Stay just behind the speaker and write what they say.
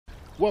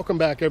Welcome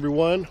back,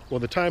 everyone. Well,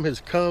 the time has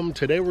come.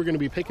 Today we're going to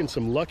be picking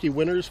some lucky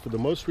winners for the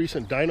most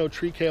recent Dino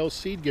Tree Kale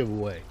seed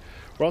giveaway.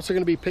 We're also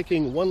going to be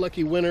picking one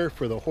lucky winner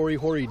for the Hori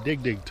Hori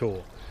Dig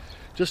tool.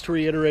 Just to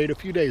reiterate, a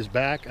few days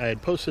back I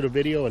had posted a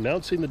video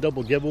announcing the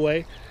double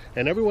giveaway,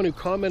 and everyone who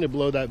commented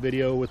below that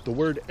video with the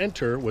word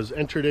enter was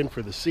entered in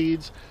for the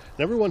seeds,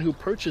 and everyone who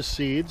purchased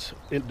seeds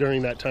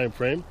during that time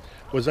frame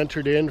was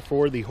entered in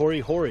for the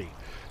Hori Hori.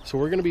 So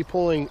we're going to be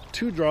pulling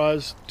two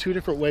draws, two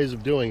different ways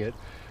of doing it.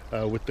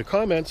 With the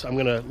comments, I'm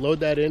going to load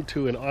that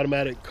into an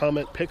automatic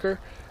comment picker,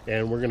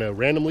 and we're going to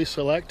randomly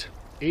select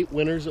 8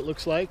 winners, it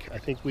looks like. I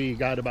think we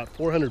got about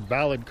 400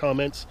 valid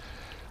comments.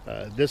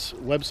 This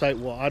website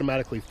will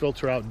automatically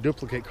filter out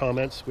duplicate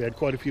comments. We had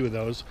quite a few of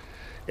those.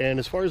 And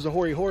as far as the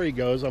Hori Hori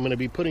goes, I'm going to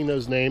be putting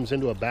those names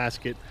into a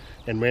basket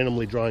and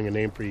randomly drawing a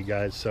name for you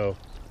guys. So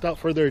without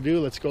further ado,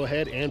 let's go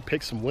ahead and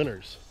pick some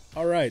winners.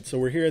 All right, so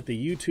we're here at the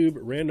YouTube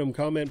random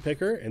comment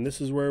picker, and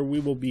this is where we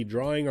will be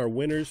drawing our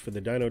winners for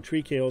the Dino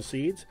Tree Kale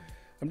seeds.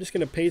 I'm just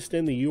going to paste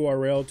in the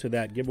URL to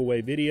that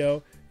giveaway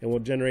video, and we'll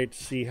generate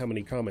to see how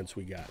many comments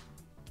we got.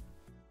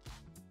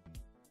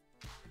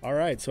 All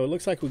right, so it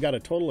looks like we got a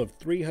total of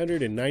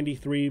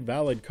 393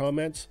 valid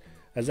comments.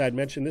 As I had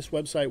mentioned, this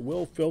website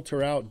will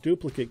filter out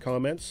duplicate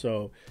comments,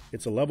 so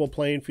it's a level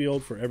playing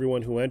field for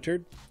everyone who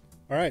entered.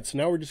 All right, so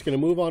now we're just going to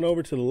move on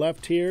over to the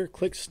left here,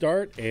 click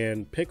start,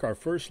 and pick our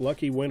first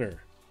lucky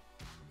winner.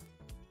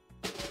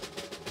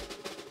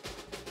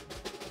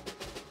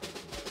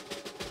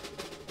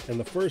 And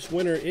the first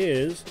winner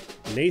is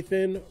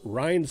Nathan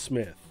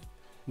Rhinesmith.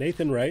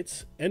 Nathan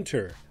writes,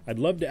 enter. I'd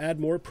love to add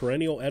more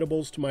perennial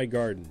edibles to my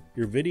garden.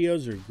 Your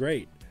videos are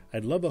great.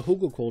 I'd love a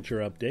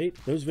hugelkultur update.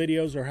 Those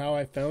videos are how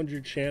I found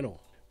your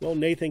channel. Well,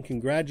 Nathan,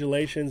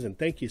 congratulations, and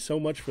thank you so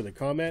much for the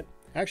comment.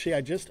 Actually,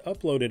 I just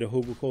uploaded a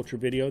hugelkultur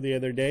video the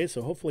other day,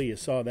 so hopefully you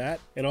saw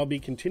that. And I'll be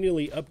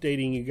continually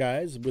updating you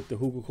guys with the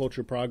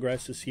hugelkultur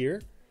progress this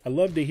year. I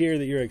love to hear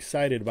that you're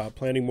excited about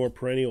planting more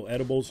perennial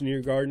edibles in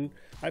your garden.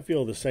 I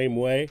feel the same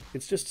way.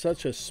 It's just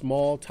such a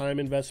small time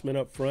investment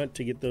up front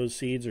to get those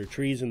seeds or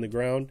trees in the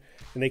ground,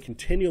 and they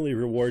continually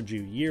reward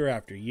you year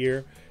after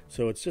year.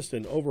 So it's just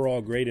an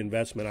overall great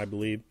investment, I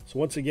believe. So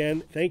once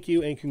again, thank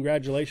you and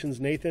congratulations,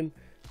 Nathan.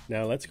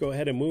 Now let's go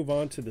ahead and move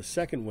on to the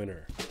second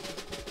winner.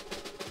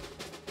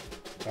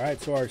 All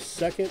right, so our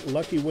second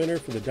lucky winner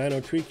for the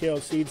Dino Tree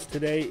Kale seeds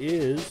today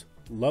is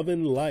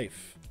Lovin'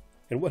 Life.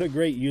 And what a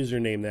great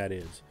username that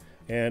is.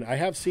 And I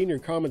have seen your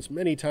comments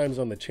many times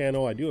on the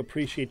channel. I do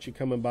appreciate you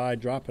coming by,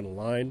 dropping a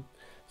line.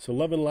 So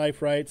Lovin'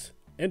 Life writes,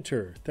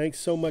 enter. Thanks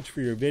so much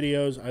for your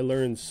videos. I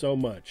learned so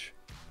much.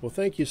 Well,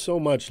 thank you so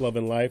much,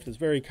 Lovin' Life. It's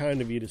very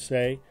kind of you to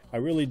say. I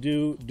really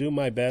do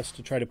my best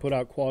to try to put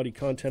out quality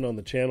content on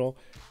the channel,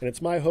 and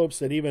it's my hopes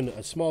that even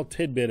a small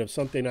tidbit of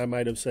something I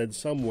might have said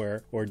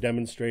somewhere or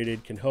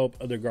demonstrated can help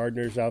other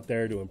gardeners out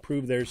there to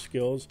improve their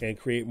skills and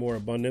create more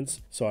abundance.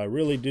 So I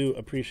really do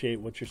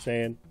appreciate what you're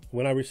saying.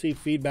 When I receive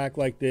feedback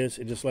like this,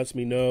 it just lets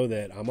me know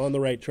that I'm on the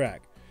right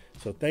track.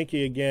 So thank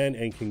you again,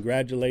 and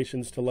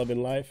congratulations to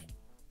Lovin' Life.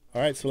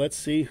 All right, so let's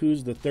see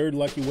who's the third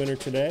lucky winner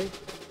today.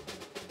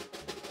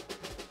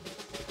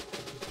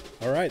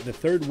 All right, the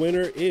third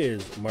winner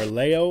is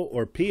Marleo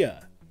or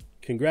Pia.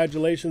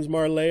 Congratulations,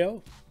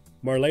 Marleo.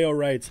 Marleo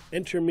writes,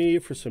 enter me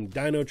for some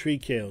Dino Tree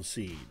Kale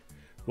seed.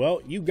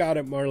 Well, you got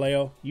it,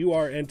 Marleo. You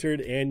are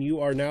entered and you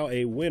are now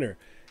a winner.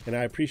 And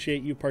I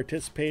appreciate you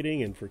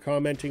participating and for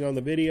commenting on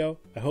the video.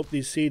 I hope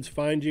these seeds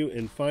find you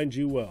and find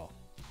you well.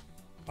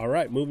 All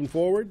right, moving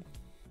forward.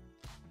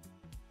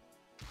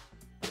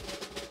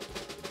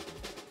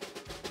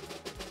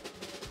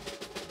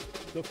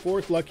 The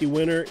fourth lucky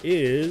winner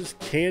is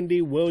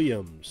Candy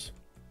Williams.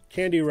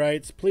 Candy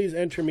writes, please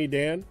enter me,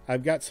 Dan.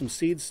 I've got some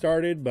seeds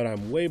started, but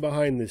I'm way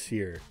behind this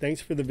year. Thanks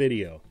for the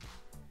video.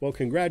 Well,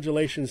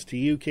 congratulations to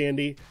you,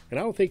 Candy. And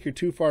I don't think you're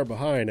too far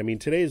behind. I mean,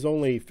 today is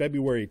only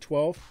February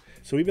 12th.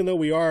 So even though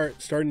we are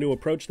starting to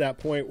approach that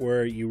point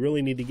where you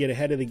really need to get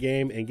ahead of the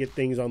game and get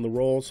things on the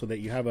roll so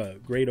that you have a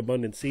great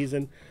abundant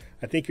season,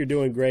 I think you're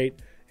doing great.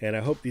 And I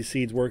hope these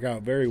seeds work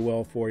out very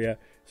well for you.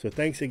 So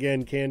thanks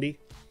again, Candy.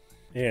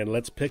 And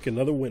let's pick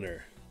another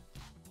winner.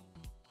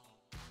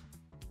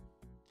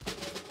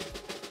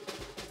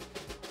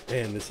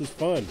 Man, this is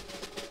fun.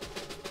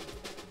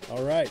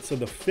 All right, so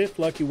the fifth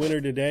lucky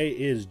winner today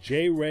is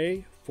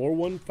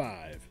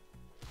JRay415.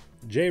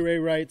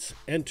 JRay writes,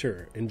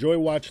 enter. Enjoy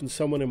watching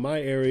someone in my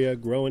area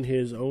growing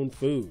his own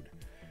food.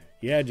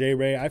 Yeah,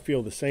 JRay, I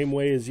feel the same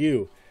way as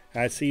you.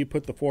 I see you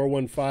put the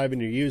 415 in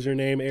your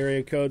username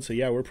area code, so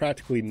yeah, we're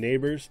practically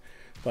neighbors.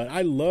 But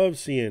I love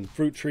seeing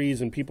fruit trees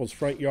in people's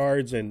front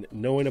yards and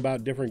knowing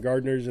about different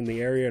gardeners in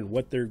the area and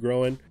what they're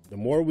growing. The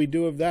more we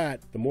do of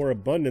that, the more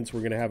abundance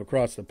we're going to have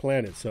across the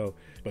planet.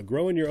 But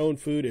growing your own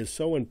food is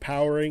so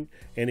empowering,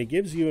 and it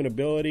gives you an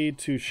ability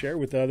to share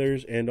with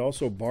others and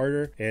also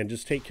barter and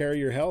just take care of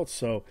your health.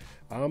 So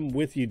I'm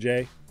with you,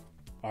 Jay.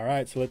 All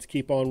right, so let's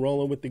keep on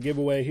rolling with the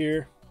giveaway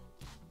here.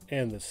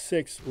 And the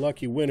sixth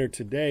lucky winner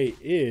today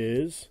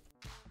is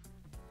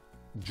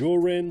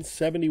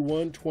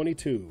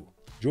Julrin7122.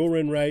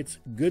 Julrin writes,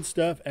 good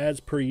stuff as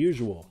per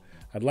usual.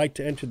 I'd like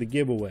to enter the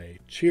giveaway.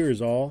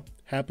 Cheers all.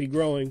 Happy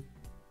growing.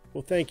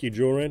 Well, thank you,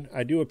 Joran.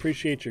 I do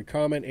appreciate your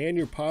comment and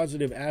your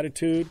positive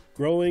attitude.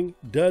 Growing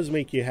does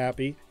make you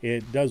happy.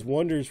 It does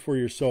wonders for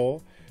your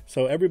soul.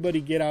 So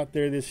everybody get out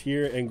there this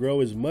year and grow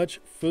as much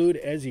food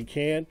as you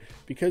can,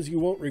 because you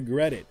won't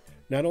regret it.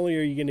 Not only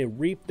are you going to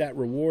reap that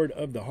reward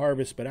of the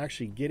harvest, but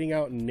actually getting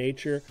out in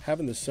nature,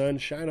 having the sun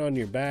shine on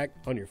your back,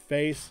 on your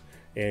face,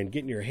 and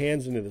getting your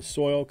hands into the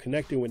soil,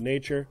 connecting with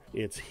nature.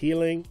 It's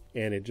healing,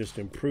 and it just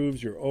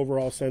improves your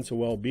overall sense of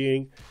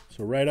well-being.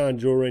 So right on,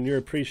 Joran, you're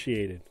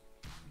appreciated.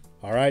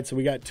 All right, so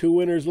we got 2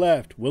 winners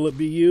left. Will it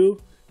be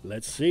you?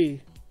 Let's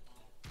see.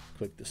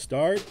 Click the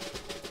start.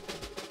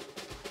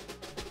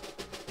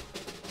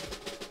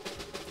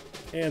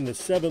 And the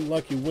 7th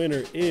lucky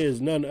winner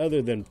is none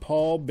other than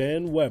Paul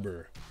Ben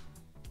Weber.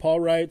 Paul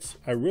writes,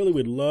 I really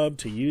would love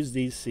to use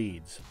these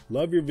seeds.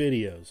 Love your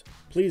videos.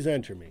 Please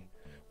enter me.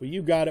 Well,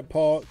 you got it,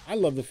 Paul. I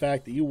love the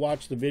fact that you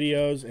watched the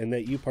videos and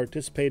that you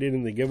participated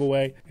in the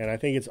giveaway. And I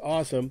think it's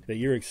awesome that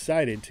you're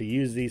excited to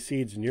use these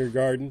seeds in your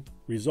garden.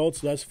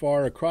 Results thus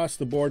far across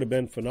the board have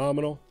been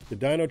phenomenal. The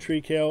Dino Tree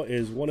Kale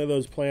is one of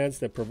those plants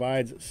that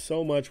provides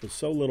so much with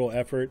so little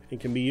effort and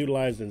can be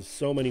utilized in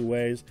so many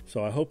ways.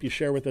 So I hope you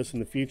share with us in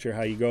the future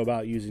how you go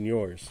about using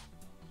yours.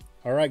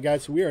 All right,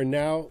 guys, so we are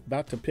now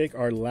about to pick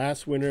our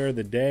last winner of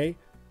the day.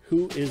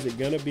 Who is it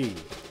gonna be?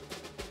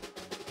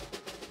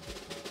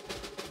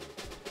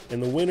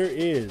 And the winner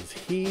is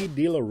He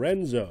Di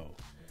Lorenzo.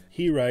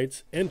 He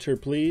writes, enter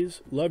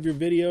please, love your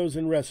videos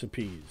and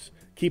recipes.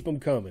 Keep them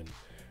coming.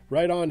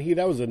 Right on, He,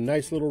 that was a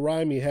nice little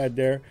rhyme you had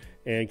there,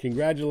 and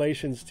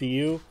congratulations to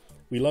you.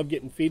 We love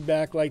getting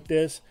feedback like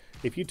this.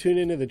 If you tune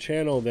into the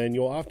channel, then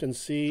you'll often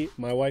see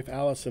my wife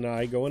Alice and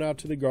I going out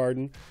to the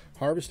garden,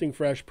 harvesting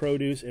fresh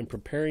produce and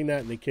preparing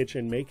that in the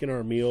kitchen, making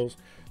our meals.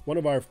 One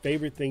of our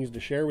favorite things to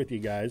share with you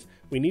guys.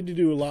 We need to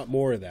do a lot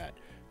more of that.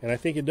 And I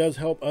think it does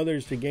help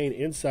others to gain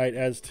insight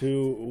as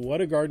to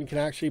what a garden can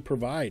actually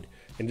provide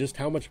and just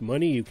how much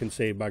money you can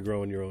save by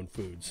growing your own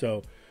food.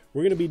 So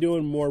we're going to be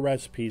doing more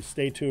recipes.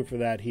 Stay tuned for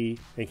that, He,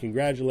 and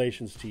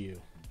congratulations to you.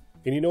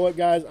 And you know what,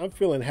 guys? I'm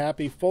feeling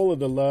happy, full of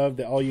the love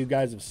that all you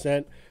guys have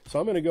sent. So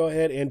I'm going to go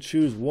ahead and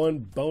choose one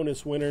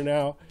bonus winner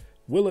now.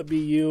 Will it be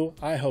you?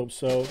 I hope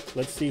so.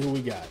 Let's see who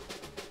we got.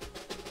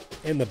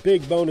 And the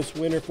big bonus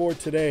winner for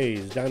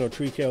today's Dino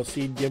Tree Kale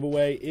seed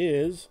giveaway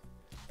is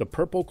the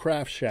Purple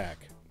Craft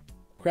Shack.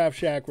 Craft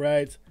Shack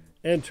writes,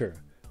 enter.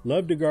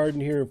 Love to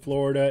garden here in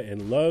Florida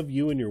and love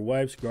you and your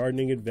wife's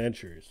gardening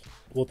adventures.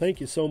 Well,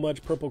 thank you so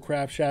much, Purple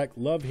Craft Shack.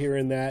 Love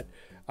hearing that.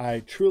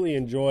 I truly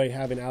enjoy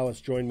having Alice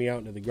join me out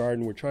into the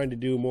garden. We're trying to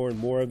do more and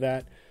more of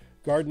that.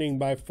 Gardening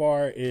by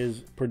far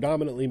is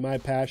predominantly my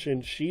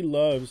passion. She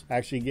loves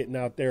actually getting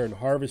out there and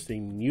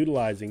harvesting and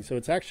utilizing. So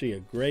it's actually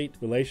a great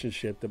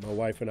relationship that my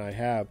wife and I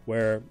have,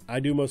 where I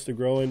do most of the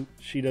growing,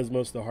 she does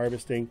most of the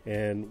harvesting,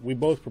 and we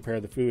both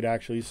prepare the food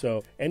actually.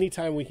 So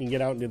anytime we can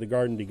get out into the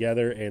garden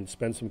together and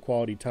spend some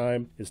quality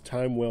time is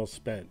time well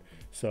spent.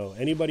 So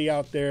anybody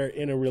out there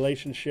in a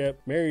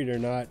relationship, married or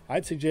not,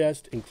 I'd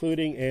suggest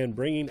including and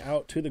bringing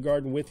out to the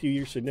garden with you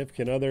your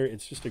significant other.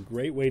 It's just a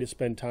great way to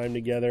spend time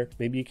together.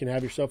 Maybe you can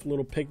have yourself a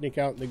little picnic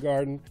out in the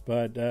garden,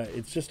 but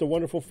it's just a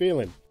wonderful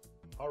feeling.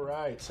 All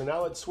right, so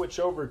now let's switch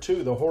over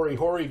to the Hori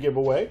Hori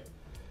giveaway.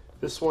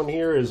 This one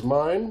here is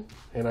mine,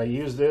 and I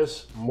use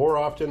this more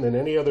often than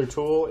any other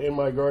tool in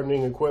my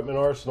gardening equipment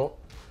arsenal.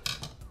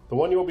 The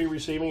one you'll be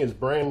receiving is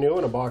brand new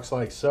in a box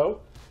like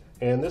so.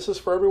 And this is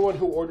for everyone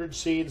who ordered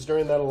seeds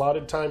during that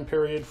allotted time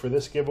period for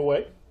this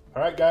giveaway.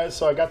 All right, guys,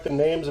 so I got the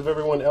names of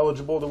everyone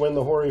eligible to win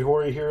the Hori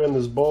Hori here in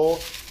this bowl.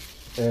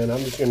 And I'm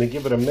just going to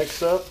give it a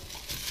mix up.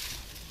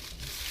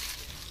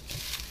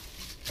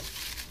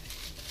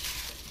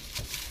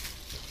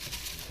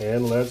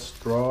 And let's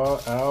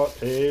draw out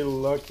a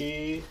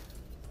lucky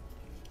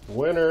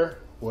winner.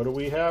 What do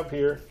we have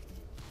here?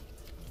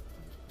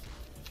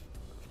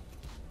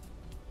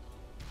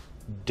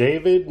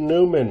 David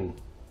Newman.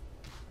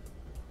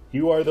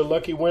 You are the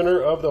lucky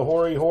winner of the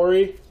Hori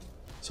Hori.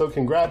 So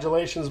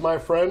congratulations, my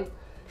friend.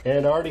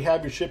 And I already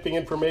have your shipping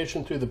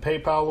information through the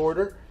PayPal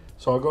order.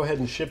 So I'll go ahead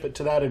and ship it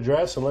to that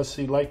address. Unless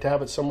you'd like to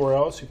have it somewhere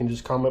else, you can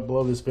just comment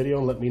below this video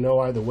and let me know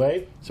either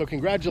way. So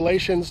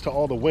congratulations to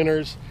all the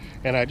winners.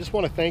 And I just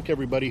want to thank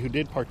everybody who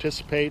did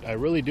participate. I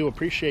really do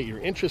appreciate your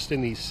interest in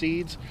these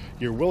seeds,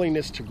 your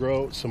willingness to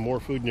grow some more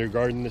food in your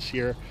garden this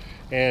year.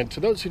 And to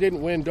those who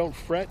didn't win, don't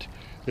fret.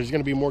 There's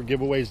going to be more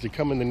giveaways to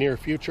come in the near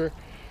future.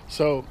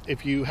 So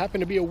if you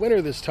happen to be a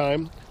winner this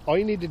time, all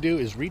you need to do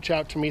is reach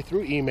out to me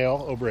through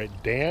email over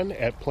at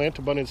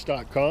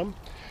dan@plantabundance.com.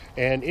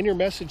 And in your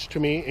message to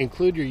me,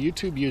 include your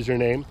YouTube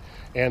username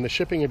and the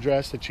shipping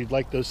address that you'd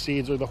like those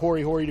seeds or the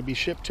Hori Hori to be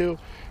shipped to,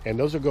 and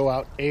those will go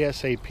out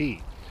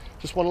ASAP.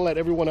 Just want to let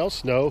everyone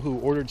else know who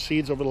ordered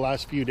seeds over the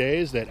last few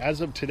days that as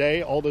of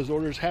today, all those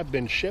orders have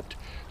been shipped.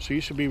 So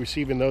you should be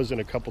receiving those in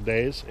a couple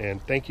days.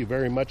 And thank you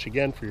very much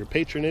again for your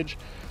patronage.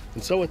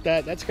 And so with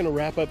that, that's going to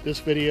wrap up this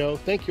video.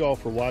 Thank you all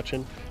for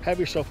watching. Have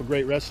yourself a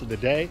great rest of the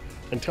day.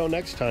 Until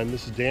next time,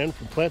 this is Dan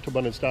from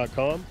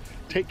plantabundance.com.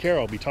 Take care.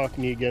 I'll be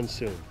talking to you again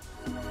soon.